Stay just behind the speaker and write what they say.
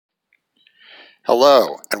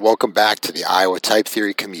Hello, and welcome back to the Iowa Type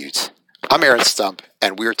Theory Commute. I'm Aaron Stump,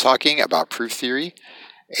 and we're talking about proof theory,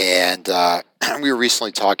 and we were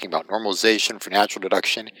recently talking about normalization for natural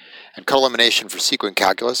deduction and co-elimination for sequent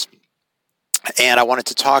calculus. And I wanted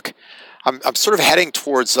to talk, I'm sort of heading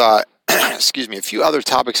towards, a few other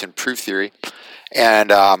topics in proof theory, and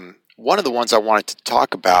one of the ones I wanted to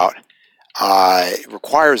talk about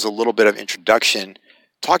requires a little bit of introduction,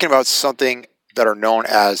 talking about something that are known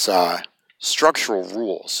as structural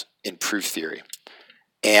rules in proof theory.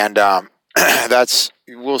 And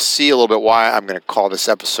we'll see a little bit why I'm going to call this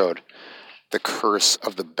episode The Curse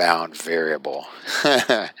of the Bound Variable.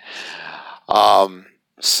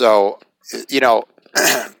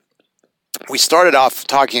 We started off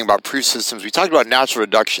talking about proof systems. We talked about natural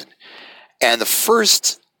deduction. And the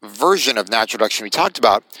first version of natural deduction we talked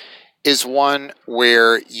about is one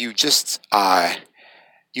where you just,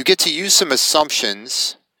 you get to use some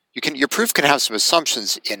assumptions. Your proof can have some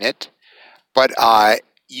assumptions in it, but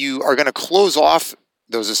you are going to close off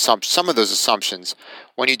some of those assumptions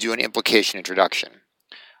when you do an implication introduction.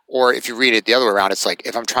 Or if you read it the other way around, it's like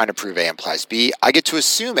if I'm trying to prove A implies B, I get to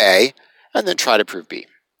assume A and then try to prove B.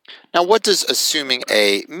 Now, what does assuming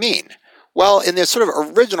A mean? Well, in the sort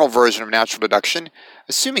of original version of natural deduction,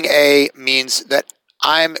 assuming A means that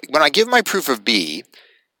when I give my proof of B,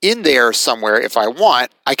 in there somewhere, if I want,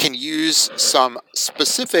 I can use some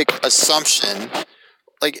specific assumption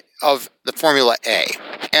like of the formula A.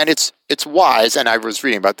 And it's wise, and I was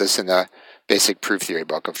reading about this in the basic proof theory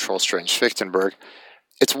book of Trollstra and Schwichtenberg.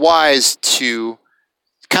 It's wise to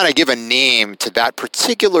kind of give a name to that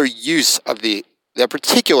particular use of that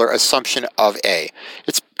particular assumption of A.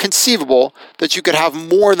 It's conceivable that you could have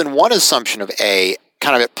more than one assumption of A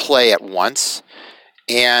kind of at play at once.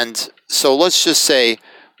 And so let's just say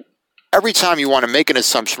every time you want to make an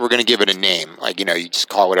assumption, we're going to give it a name. Like, you just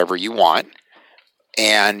call it whatever you want.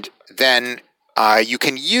 And then you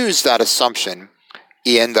can use that assumption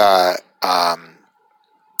in the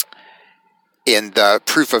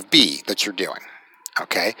proof of B that you're doing.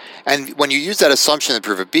 Okay? And when you use that assumption in the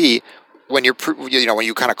proof of B, when you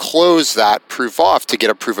kind of close that proof off to get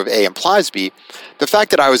a proof of A implies B, the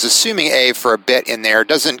fact that I was assuming A for a bit in there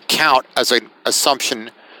doesn't count as an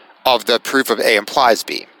assumption of the proof of A implies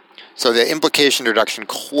B. So the implication introduction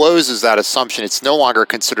closes that assumption. It's no longer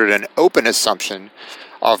considered an open assumption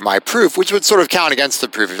of my proof, which would sort of count against the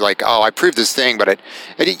proof. If you're like, oh, I proved this thing, but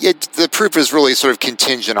the proof is really sort of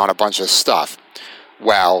contingent on a bunch of stuff.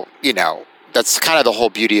 Well, that's kind of the whole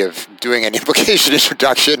beauty of doing an implication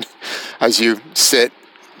introduction as you sit,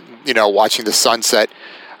 watching the sunset.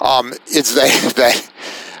 It's that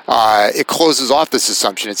it closes off this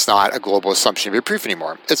assumption. It's not a global assumption of your proof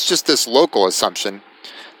anymore. It's just this local assumption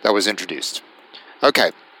that was introduced. Okay,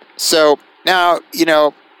 so now,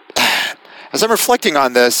 as I'm reflecting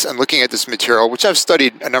on this and looking at this material, which I've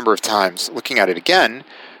studied a number of times, looking at it again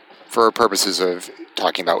for purposes of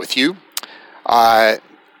talking about with you,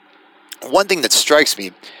 one thing that strikes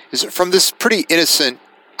me is from this pretty innocent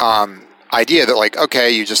idea that, like, okay,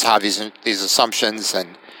 you just have these assumptions,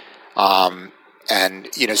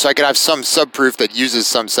 so I could have some subproof that uses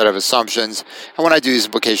some set of assumptions, and when I do these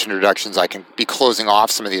implication introductions, I can be closing off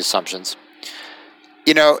some of the assumptions.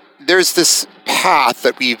 There's this path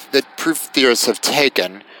that proof theorists have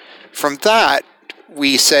taken. From that,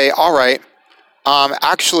 we say, all right,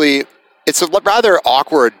 actually, it's rather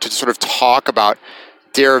awkward to sort of talk about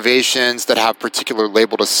derivations that have particular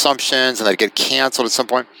labeled assumptions and that get canceled at some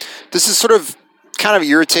point. This is sort of kind of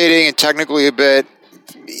irritating and technically a bit,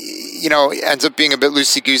 ends up being a bit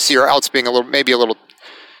loosey-goosey, or else being maybe a little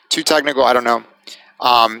too technical, I don't know,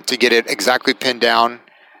 to get it exactly pinned down.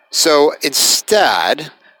 So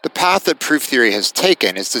instead, the path that proof theory has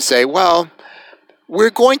taken is to say, well, we're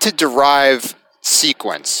going to derive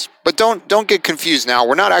sequence. But don't get confused now.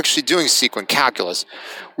 We're not actually doing sequent calculus.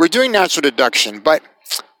 We're doing natural deduction, but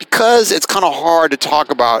because it's kind of hard to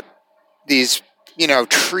talk about these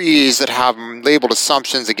trees that have labeled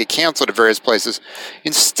assumptions that get canceled at various places,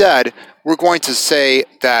 instead, we're going to say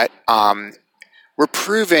that we're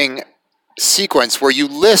proving sequence where you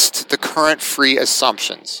list the current free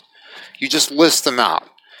assumptions. You just list them out.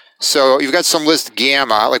 So you've got some list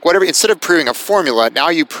gamma, like whatever, instead of proving a formula, now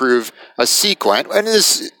you prove a sequent. And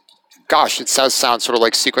this, it does sound sort of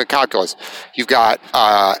like sequent calculus. You've got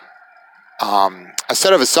a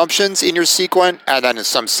set of assumptions in your sequent, and then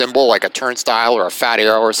some symbol like a turnstile or a fat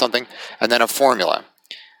arrow or something, and then a formula.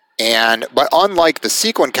 But unlike the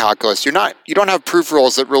sequent calculus, you don't have proof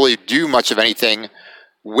rules that really do much of anything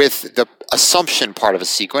with the assumption part of a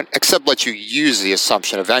sequent, except let you use the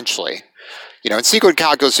assumption eventually. In sequent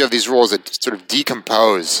calculus, you have these rules that sort of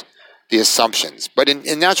decompose the assumptions. But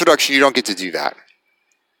in natural deduction, you don't get to do that.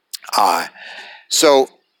 So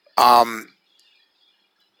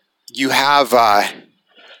you have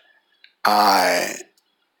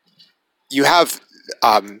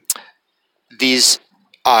these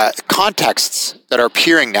contexts that are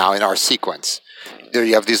appearing now in our sequence. There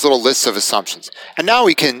you have these little lists of assumptions. And now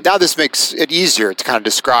this makes it easier to kind of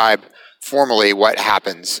describe formally what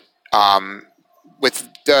happens. With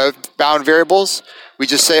the bound variables, we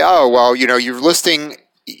just say, oh, well, you're listing,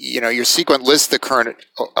 your sequence lists the current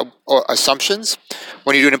assumptions.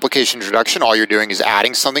 When you do an implication introduction, all you're doing is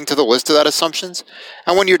adding something to the list of that assumptions.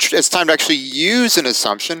 And when it's time to actually use an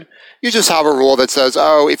assumption, you just have a rule that says,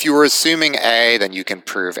 oh, if you were assuming A, then you can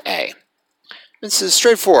prove A. It's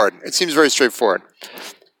straightforward. It seems very straightforward.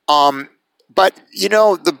 But,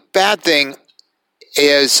 the bad thing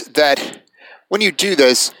is that when you do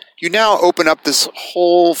this, you now open up this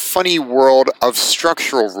whole funny world of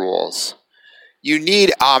structural rules. You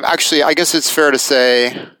need, actually, I guess it's fair to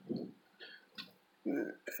say,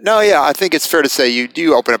 I think it's fair to say you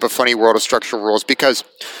do open up a funny world of structural rules, because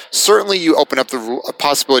certainly you open up the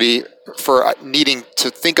possibility for needing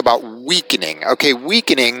to think about weakening. Okay,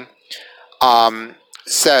 weakening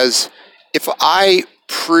says if I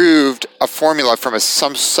proved a formula from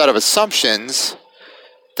some set of assumptions,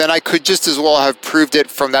 then I could just as well have proved it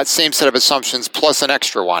from that same set of assumptions plus an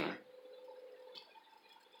extra one.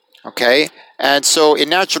 Okay, and so in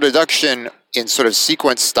natural deduction, in sort of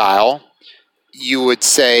sequence style, you would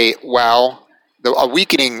say, well, a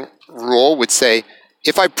weakening rule would say,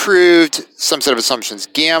 if I proved some set of assumptions,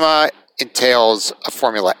 gamma entails a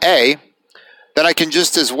formula A, then I can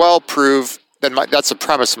just as well prove, that's the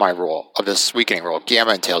premise of my rule, of this weakening rule,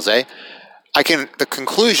 gamma entails A. The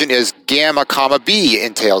conclusion is gamma comma B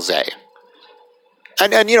entails A.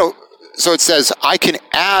 And so it says I can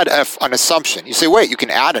add an assumption. You say, wait, you can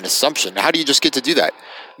add an assumption. How do you just get to do that?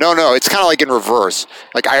 No, it's kind of like in reverse.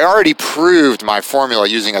 Like I already proved my formula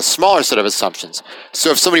using a smaller set of assumptions. So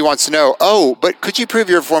if somebody wants to know, oh, but could you prove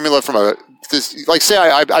your formula from say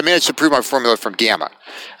I managed to prove my formula from gamma.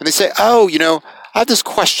 And they say, oh, I have this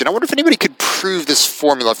question. I wonder if anybody could prove this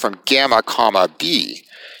formula from gamma comma B.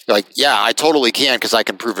 You're like, yeah, I totally can, because I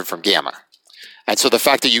can prove it from gamma. And so the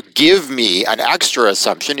fact that you give me an extra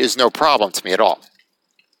assumption is no problem to me at all.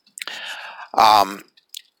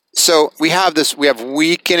 So we have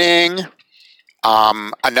weakening.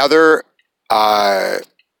 Another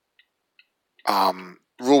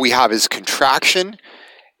rule we have is contraction.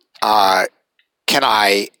 Can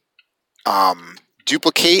I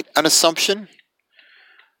duplicate an assumption?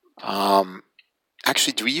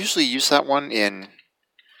 Actually, do we usually use that one in...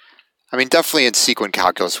 definitely in sequent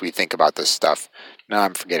calculus we think about this stuff. Now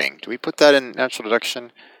I'm forgetting. Do we put that in natural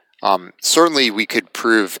deduction? Certainly we could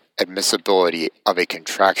prove admissibility of a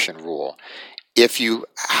contraction rule. If you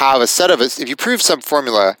have if you prove some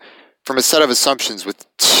formula from a set of assumptions with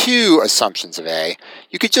two assumptions of A,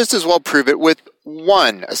 you could just as well prove it with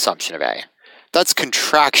one assumption of A. That's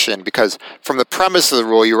contraction, because from the premise of the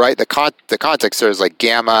rule, you write the context there is like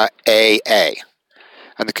gamma A.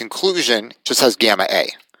 And the conclusion just has gamma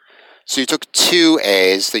A. So you took two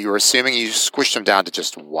A's that you were assuming, you squished them down to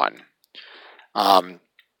just one. And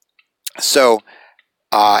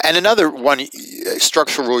another one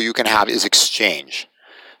structural rule you can have is exchange.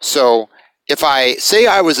 So if I say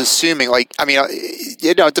I was assuming,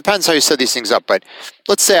 it depends how you set these things up, but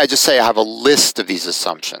let's say I have a list of these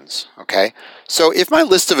assumptions, okay? So if my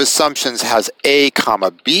list of assumptions has A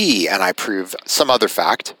comma B and I prove some other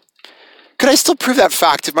fact, could I still prove that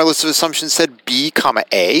fact if my list of assumptions said B comma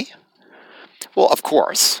A? Well, of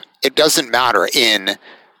course. It doesn't matter in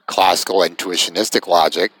classical logic, intuitionistic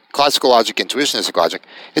logic.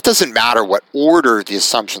 It doesn't matter what order the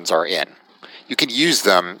assumptions are in. You can use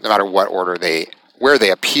them no matter what order where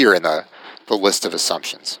they appear in the list of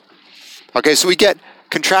assumptions. Okay, so we get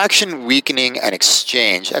contraction, weakening, and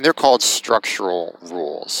exchange, and they're called structural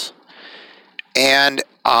rules. And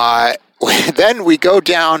then we go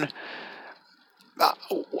down.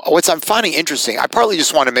 What I'm finding interesting, I partly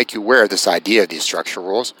just want to make you aware of this idea of these structural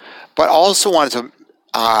rules, but also wanted to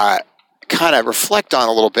kind of reflect on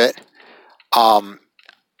a little bit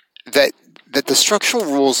that the structural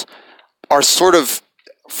rules are sort of,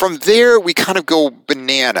 from there we kind of go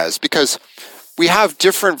bananas, because we have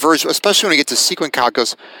different versions, especially when we get to sequent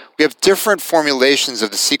calculus, we have different formulations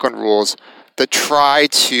of the sequent rules that try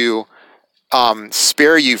to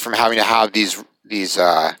spare you from having to have these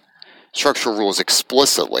structural rules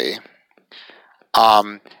explicitly.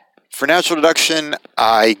 For natural deduction,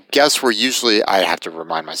 I guess I have to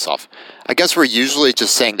remind myself, I guess we're usually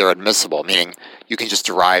just saying they're admissible, meaning you can just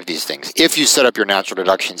derive these things. If you set up your natural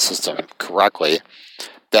deduction system correctly,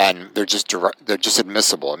 then they're just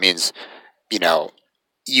admissible. It means,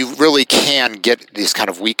 you really can get these kind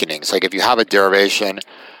of weakenings. Like if you have a derivation,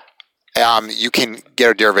 you can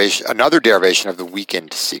get another derivation of the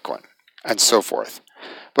weakened sequent, and so forth.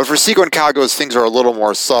 But for sequent calculus, things are a little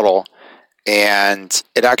more subtle, and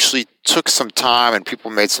it actually took some time, and people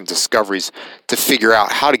made some discoveries to figure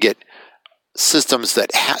out how to get systems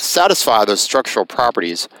that satisfy those structural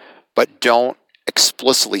properties, but don't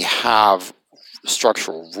explicitly have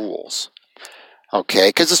structural rules. Okay,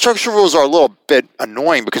 because the structural rules are a little bit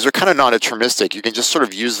annoying because they're kind of non-deterministic. You can just sort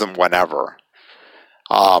of use them whenever,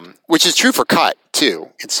 which is true for cut too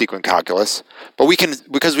in sequent calculus. But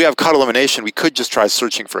because we have cut elimination, we could just try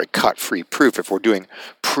searching for a cut-free proof if we're doing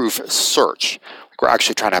proof search. We're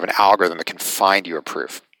actually trying to have an algorithm that can find you a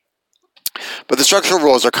proof. But the structural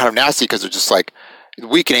rules are kind of nasty because they're just like,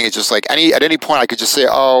 weakening is just like at any point I could just say,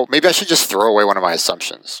 oh, maybe I should just throw away one of my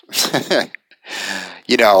assumptions.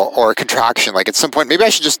 Or a contraction. Like at some point, maybe I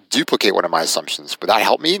should just duplicate one of my assumptions. Would that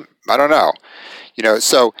help me? I don't know.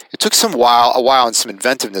 So it took a while and some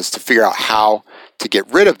inventiveness to figure out how to get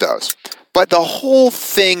rid of those. But the whole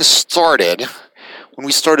thing started when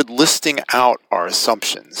we started listing out our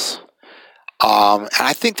assumptions. And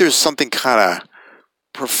I think there's something kind of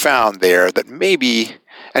profound there that maybe,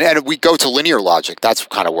 and we go to linear logic. That's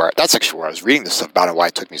actually where I was reading this stuff about it, why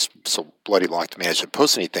it took me so bloody long to manage to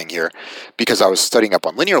post anything here, because I was studying up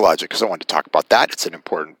on linear logic because I wanted to talk about that. It's an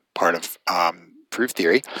important part of proof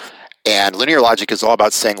theory. And linear logic is all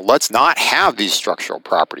about saying, let's not have these structural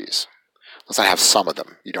properties. Let's not have some of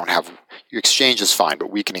them. Your exchange is fine, but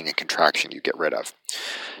weakening and contraction you get rid of.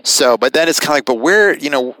 So, but then it's kind of like, but where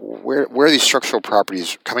are these structural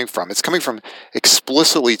properties coming from? It's coming from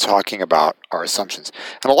explicitly talking about our assumptions.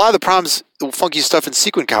 And a lot of the problems, the funky stuff in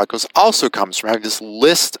sequent calculus also comes from having this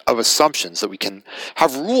list of assumptions that we can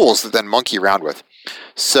have rules that then monkey around with.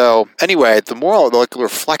 So anyway, the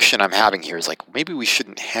reflection I'm having here is like, maybe we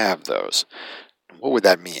shouldn't have those. What would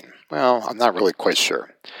that mean? Well, I'm not really quite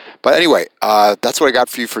sure. But anyway, that's what I got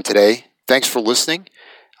for you for today. Thanks for listening.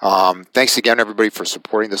 Thanks again, everybody, for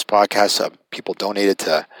supporting this podcast. People donated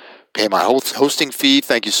to pay my hosting fee.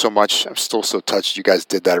 Thank you so much. I'm still so touched you guys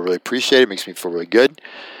did that. I really appreciate it. It makes me feel really good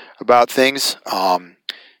about things.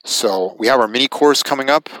 So we have our mini course coming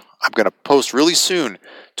up. I'm going to post really soon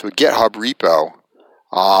to a GitHub repo.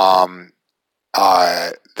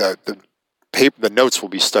 The notes will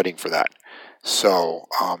be studying for that. So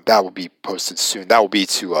that will be posted soon. That will be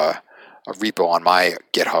to a repo on my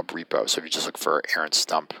GitHub repo. So if you just look for Aaron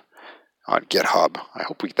Stump on GitHub, I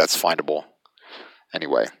hope that's findable.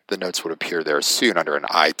 Anyway, the notes would appear there soon under an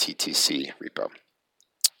ITTC repo.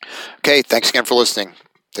 Okay, thanks again for listening.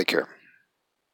 Take care.